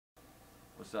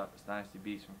what's up? It's Dynasty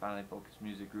Beats from Finally Focused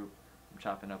Music Group. I'm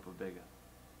chopping up with Bigga.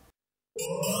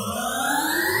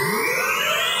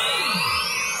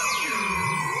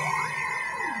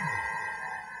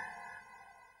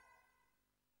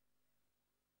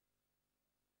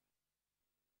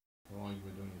 How long you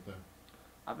been doing your thing?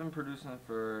 I've been producing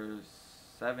for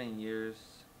 7 years,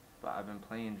 but I've been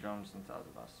playing drums since I was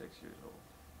about 6 years old.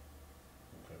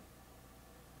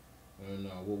 Okay. And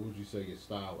what would you say your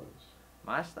style is?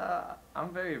 My style,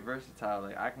 I'm very versatile.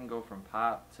 Like, I can go from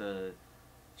pop to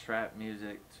trap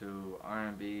music to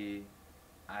R&B.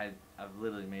 I've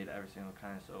literally made every single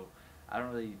kind, so I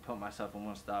don't really put myself in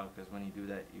one style, because when you do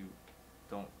that, you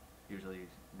don't usually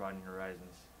broaden your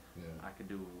horizons. Yeah. I could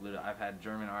do I've had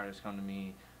German artists come to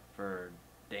me for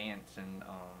dance and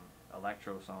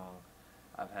electro song.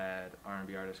 I've had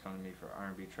R&B artists come to me for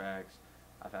R&B tracks.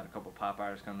 I've had a couple pop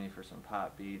artists come to me for some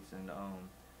pop beats, and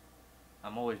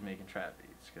I'm always making trap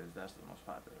beats because that's the most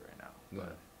popular right now. Yeah.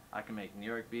 But I can make New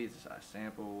York beats, I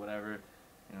sample whatever,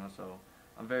 you know. So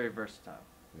I'm very versatile.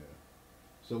 Yeah.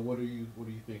 So what do you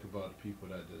think about the people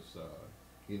that just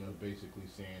basically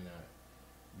saying that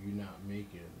you're not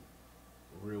making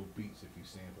real beats if you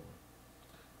sample them?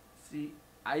 See,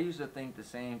 I used to think the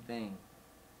same thing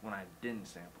when I didn't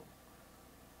sample.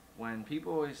 When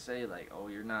people always say like, "Oh,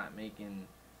 you're not making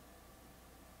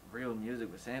real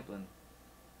music with sampling,"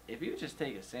 if you just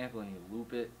take a sample and you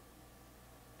loop it,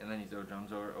 and then you throw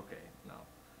drums over, okay, no,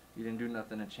 you didn't do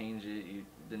nothing to change it. You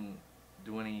didn't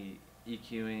do any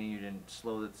EQing. You didn't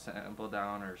slow the sample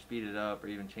down or speed it up or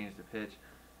even change the pitch.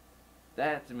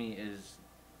 That to me is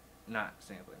not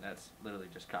sampling. That's literally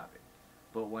just copying.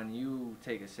 But when you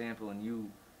take a sample and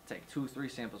you take 2-3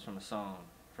 samples from a song,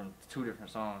 from 2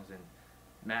 different songs, and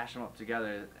mash them up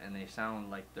together and they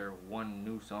sound like they're one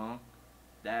new song,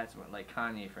 that's when, like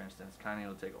Kanye for instance, Kanye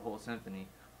will take a whole symphony,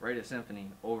 write a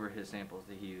symphony over his samples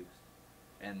that he used.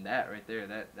 And that right there,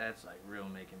 that's like real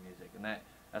making music. And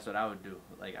that's what I would do.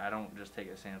 Like, I don't just take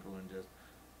a sample and just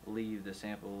leave the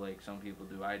sample like some people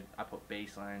do. I put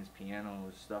bass lines,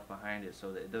 pianos, stuff behind it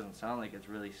so that it doesn't sound like it's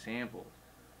really sampled,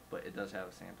 but it does have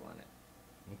a sample in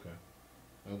it. Okay.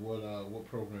 And what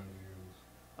program do you use?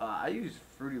 I use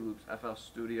Fruity Loops, FL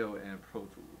Studio, and Pro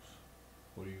Tools.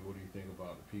 What do you think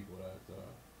about the people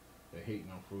that hating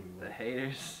on Fruity Loops? The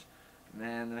haters,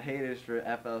 man, the haters for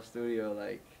FL Studio,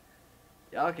 like,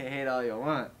 y'all can hate all you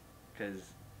want,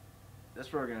 cause this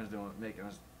program is making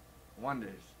us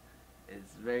wonders.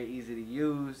 It's very easy to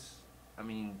use. I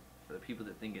mean, for the people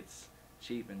that think it's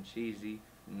cheap and cheesy,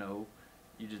 no,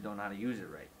 you just don't know how to use it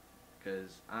right.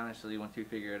 Because honestly, once you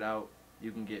figure it out,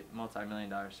 you can get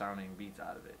multi-million-dollar sounding beats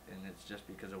out of it, and it's just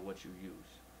because of what you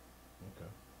use. Okay.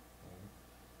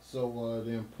 So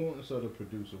the importance of the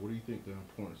producer. What do you think the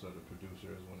importance of the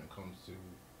producer is when it comes to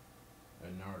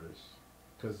an artist?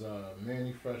 Because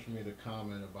Manny Fresh made a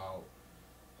comment about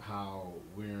how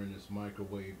we're in this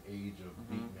microwave age of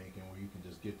beat making where you can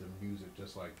just get the music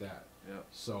just like that. Yep.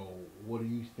 So what do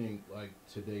you think, like,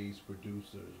 today's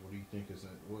producers, what do you think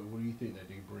that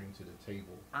they bring to the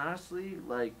table? Honestly,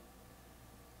 like,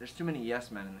 there's too many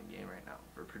yes men in the game right now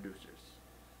for producers.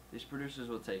 These producers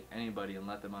will take anybody and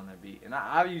let them on their beat. And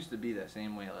I used to be that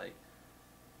same way. Like,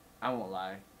 I won't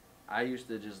lie, I used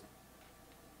to just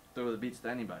throw the beats to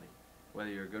anybody, whether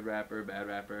you're a good rapper, bad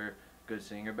rapper, good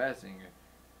singer, bad singer.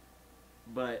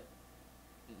 But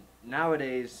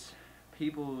nowadays,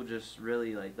 people just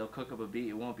really, like, they'll cook up a beat.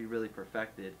 It won't be really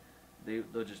perfected.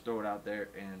 They'll just throw it out there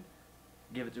and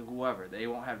give it to whoever. They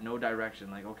won't have no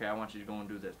direction. Like, okay, I want you to go and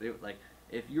do this. Like,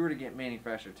 if you were to get Manny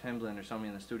Fresh or Timbaland or somebody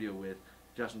in the studio with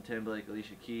Justin Timberlake,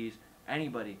 Alicia Keys,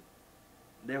 anybody,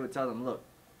 they would tell them, look,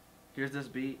 here's this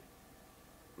beat.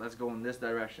 Let's go in this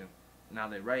direction. Now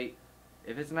they write.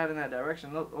 If it's not in that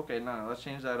direction, look, okay, no, let's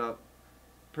change that up.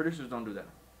 Producers don't do that.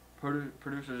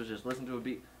 Producers just listen to a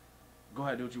beat, go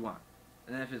ahead, do what you want.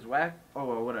 And then if it's whack, oh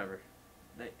well, whatever.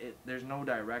 There's no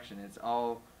direction. It's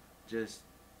all just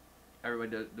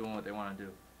everybody doing what they want to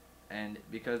do. And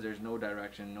because there's no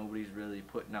direction, nobody's really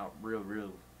putting out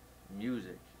real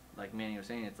music. Like Manny was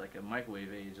saying, it's like a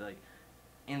microwave age, like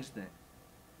instant.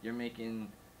 You're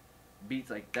making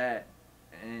beats like that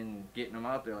and getting them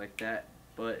out there like that,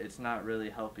 but it's not really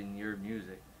helping your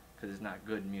music because it's not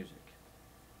good music.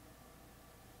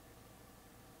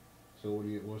 So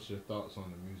what's your thoughts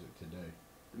on the music today?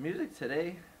 The music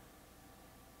today,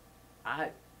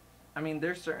 I mean,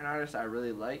 there's certain artists I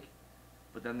really like,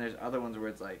 but then there's other ones where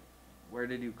it's like, where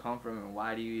did you come from and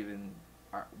why are you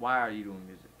doing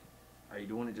music? Are you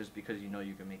doing it just because you know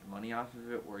you can make money off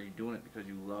of it, or are you doing it because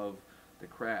you love the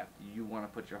craft? You want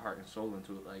to put your heart and soul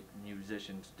into it like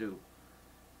musicians do.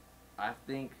 I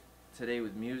think today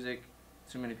with music,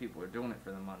 too many people are doing it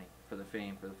for the money, for the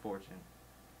fame, for the fortune.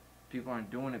 People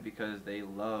aren't doing it because they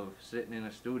love sitting in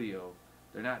a studio.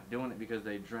 They're not doing it because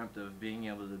they dreamt of being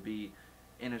able to be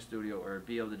in a studio or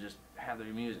be able to just have their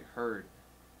music heard.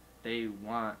 They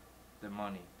want the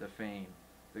money, the fame,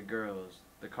 the girls,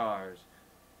 the cars.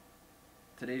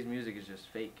 Today's music is just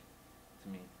fake to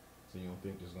me. So you don't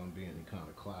think there's gonna be any kind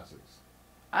of classics?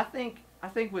 I think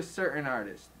with certain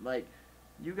artists, like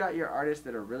you got your artists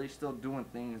that are really still doing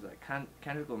things like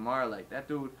Kendrick Lamar, like that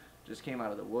dude just came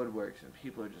out of the woodworks and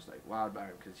people are just like wowed by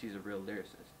him because he's a real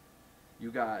lyricist.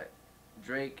 You got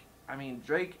Drake. I mean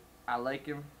Drake, I like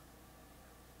him,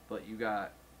 but you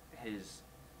got his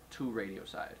too radio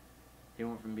side. He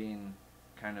went from being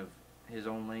kind of his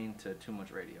own lane to too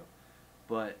much radio.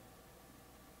 But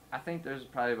I think there's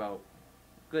probably about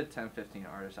good 10, 15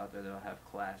 artists out there that'll have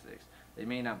classics. They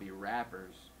may not be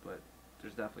rappers, but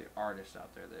there's definitely artists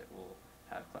out there that will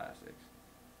have classics.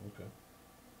 Okay.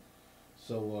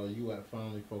 So you at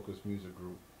Finally Focused Music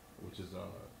Group, which is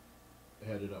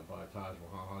headed up by Taj.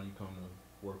 Well, how you come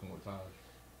to working with Taj?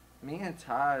 Me and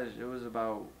Taj, it was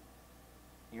about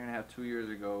a year and a half, 2 years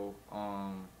ago.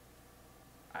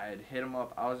 I had hit him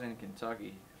up. I was in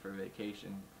Kentucky for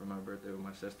vacation for my birthday with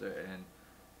my sister, and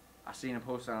I seen him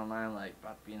post online like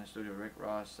about to be in the studio with Rick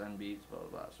Ross, send beats, blah blah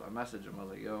blah. So I messaged him. I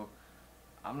was like, "Yo,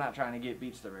 I'm not trying to get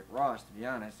beats to Rick Ross, to be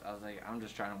honest. I was like, I'm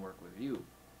just trying to work with you."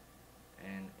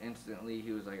 And instantly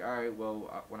he was like, "All right,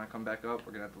 well, when I come back up,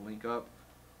 we're gonna have to link up."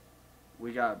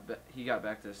 He got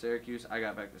back to Syracuse. I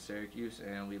got back to Syracuse,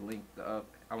 and we linked up.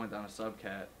 I went down to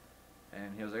Subcat.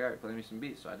 And he was like, "All right, play me some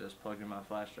beats." So I just plugged in my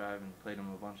flash drive and played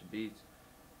him a bunch of beats.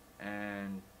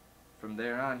 And from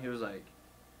there on, he was like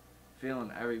feeling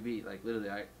every beat. Like literally,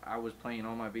 I was playing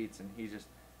all my beats, and he just,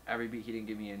 every beat he didn't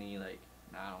give me any like,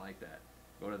 "Nah, I don't like that.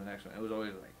 Go to the next one." It was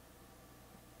always like,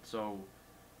 so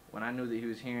when I knew that he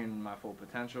was hearing my full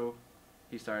potential,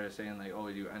 he started saying like, "Oh,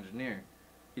 you engineer."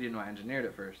 He didn't know I engineered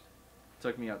at first.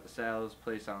 Took me out to Sal's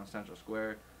place out in Central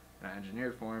Square, and I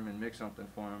engineered for him and mixed something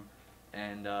for him.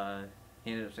 And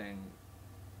he ended up saying,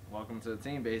 "Welcome to the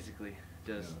team," basically.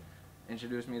 Just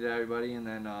introduced me to everybody, and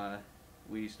then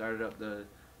we started up the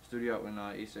studio out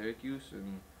in East Syracuse,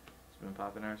 and it's been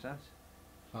popping ever since.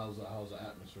 How's the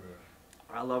atmosphere?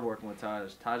 I love working with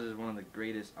Taj. Taj is one of the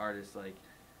greatest artists. Like,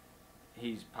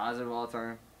 he's positive all the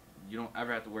time. You don't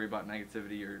ever have to worry about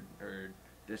negativity or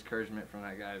discouragement from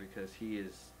that guy because he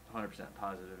is 100%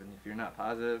 positive. And if you're not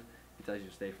positive, he tells you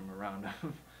to stay from around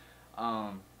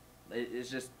him.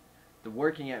 It's just, the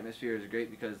working atmosphere is great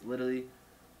because literally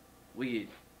we get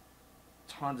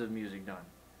tons of music done.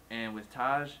 And with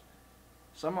Taj,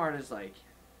 some artists, like,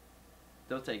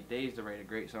 they'll take days to write a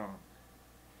great song.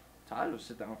 Taj will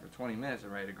sit down for 20 minutes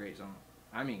and write a great song.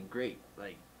 I mean, great.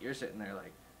 Like, you're sitting there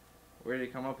like, where did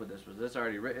he come up with this? Was this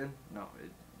already written? No,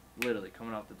 it literally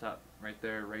coming off the top, right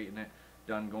there, writing it,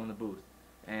 done, go in the booth.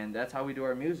 And that's how we do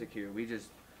our music here. We just,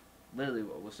 literally,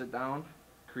 we'll sit down,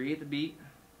 create the beat.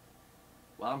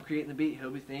 While I'm creating the beat, he'll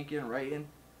be thinking, writing.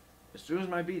 As soon as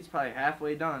my beat's probably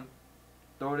halfway done,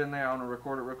 throw it in there, I'm going to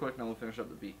record it real quick, and then we'll finish up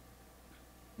the beat.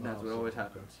 And that's what always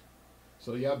happens.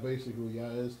 So y'all basically, y'all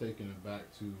is taking it back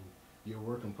to your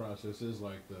working process is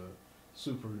like the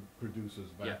super producers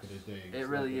back in the day. It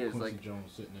really like is. Quincy like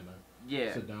Jones sitting in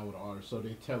a sit down with an artist. So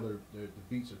they tailor the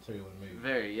beats are tailor made.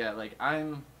 Very, yeah. Like,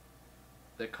 I'm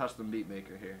the custom beat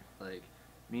maker here. Like,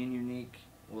 me and Unique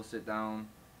will sit down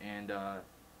and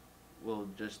we'll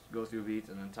just go through beats,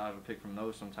 and then Taj will pick from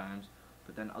those sometimes.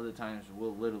 But then other times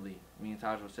we'll literally, me and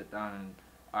Taj will sit down and,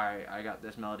 alright, I got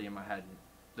this melody in my head,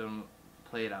 then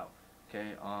play it out.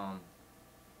 Okay,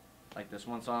 like this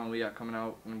one song we got coming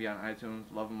out, gonna be on iTunes,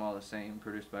 Love 'Em All the Same,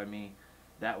 produced by me.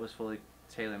 That was fully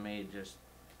tailor made, just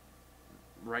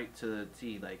right to the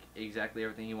T, like exactly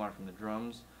everything he wanted, from the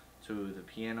drums to the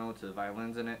piano to the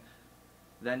violins in it.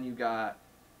 Then you got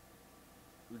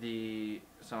the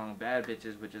song Bad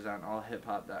Bitches, which is on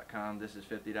allhiphop.com,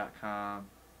 thisis50.com,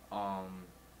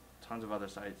 tons of other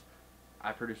sites.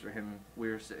 I produced for him. We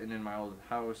were sitting in my old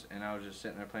house, and I was just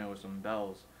sitting there playing with some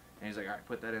bells. And he's like, "All right,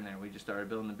 put that in there." And we just started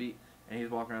building the beat. And he's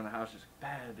walking around the house just,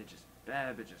 bad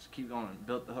bitches, keep going. And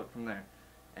built the hook from there.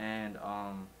 And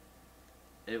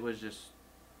it was just,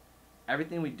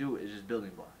 everything we do is just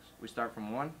building blocks. We start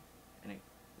from one, and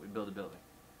we build a building.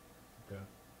 Okay.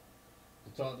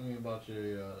 So talk to me about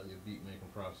your beat making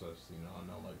process. You know, I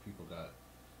know like people got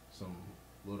some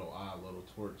little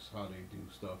twerks, how they do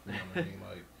stuff. You know what I mean?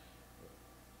 Like,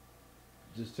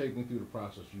 just take me through the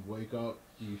process. You wake up,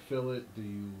 do you feel it? Do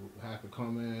you have to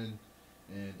come in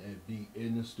and be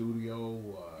in the studio?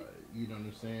 You know what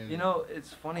I'm saying? You know,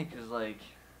 it's funny because, like,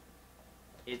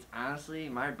 it's honestly,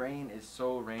 my brain is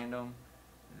so random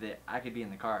that I could be in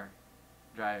the car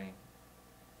driving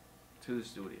to the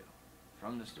studio,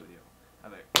 from the studio.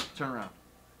 I'm like, turn around.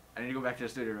 I need to go back to the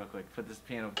studio real quick, put this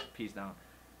piano piece down.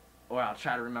 Or I'll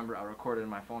try to remember, I'll record it in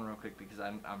my phone real quick because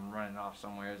I'm running off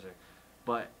somewhere.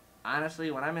 But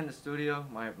honestly, when I'm in the studio,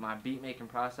 my beat making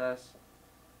process,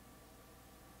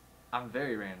 I'm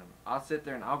very random. I'll sit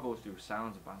there and I'll go through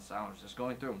sounds upon sounds, just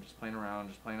going through them, just playing around,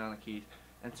 just playing on the keys,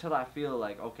 until I feel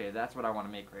like, okay, that's what I want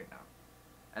to make right now.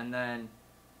 And then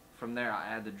from there, I'll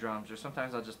add the drums, or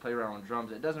sometimes I'll just play around with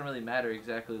drums. It doesn't really matter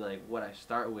exactly like what I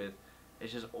start with.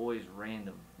 It's just always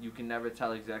random. You can never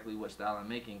tell exactly what style I'm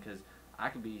making, because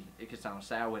it could sound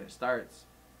sad when it starts,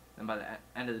 and by the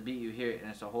end of the beat you hear it and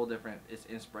it's a whole different, it's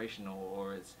inspirational,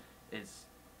 or it's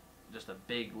just a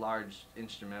big, large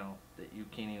instrumental that you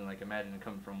can't even like imagine it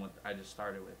coming from what I just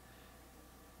started with.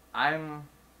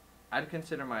 I'd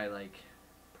consider my like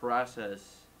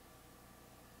process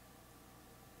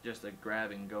just a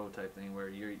grab and go type thing,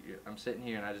 where I'm sitting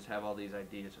here and I just have all these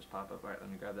ideas just pop up. All right, let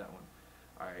me grab that one.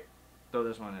 All right, throw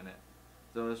this one in it.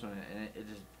 Throw this one in, and it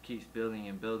just keeps building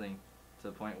and building to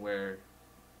the point where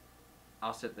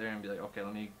I'll sit there and be like, okay,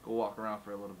 let me go walk around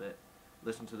for a little bit,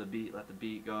 listen to the beat, let the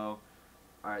beat go.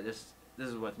 All right, this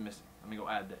is what's missing. Let me go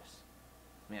add this.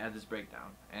 Let me add this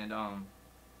breakdown, and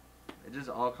it just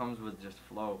all comes with just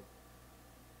flow.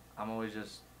 I'm always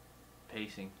just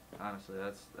pacing. Honestly,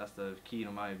 that's the key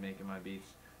to making my beats.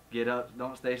 Get up,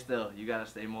 don't stay still. You gotta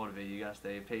stay motivated. You gotta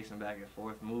stay pacing back and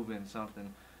forth, moving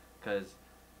something, because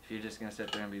if you're just gonna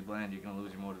sit there and be bland, you're gonna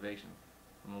lose your motivation.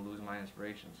 I'm gonna lose my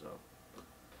inspiration. So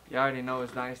you already know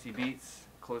it's Dynasty Beats.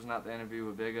 Closing out the interview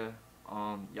with Bigga.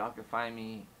 Y'all can find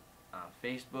me on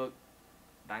Facebook,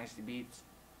 Dynasty Beats,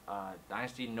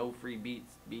 Dynasty No Free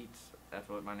Beats. That's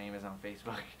what my name is on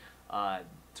Facebook.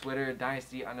 Twitter,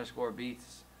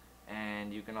 Dynasty_Beats,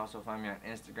 and you can also find me on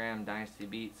Instagram, Dynasty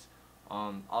Beats.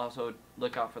 Also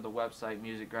look out for the website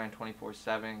Music Grind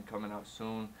 24/7 coming out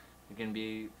soon. We're gonna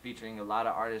be featuring a lot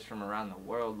of artists from around the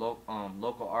world,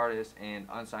 local artists and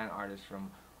unsigned artists from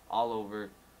all over.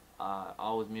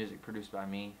 All with music produced by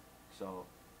me. So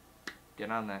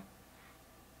get on that.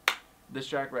 This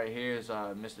track right here is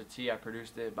MR.T. I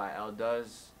produced it by L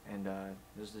Does, and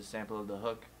this is a sample of the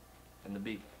hook and the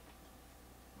beat.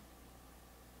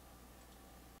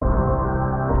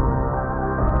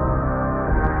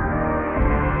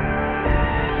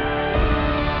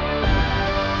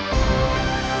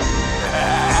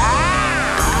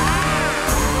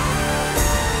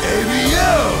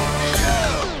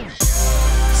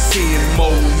 Seeing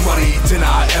more money than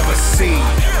I ever seen.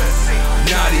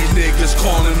 Now these niggas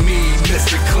calling me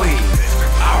Mr. Clean.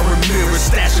 I remember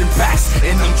stashing packs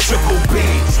in them triple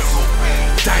beams.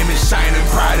 Diamonds shining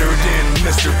brighter than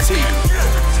Mr. T.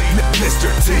 Mr.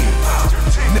 T.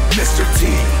 Mr. T.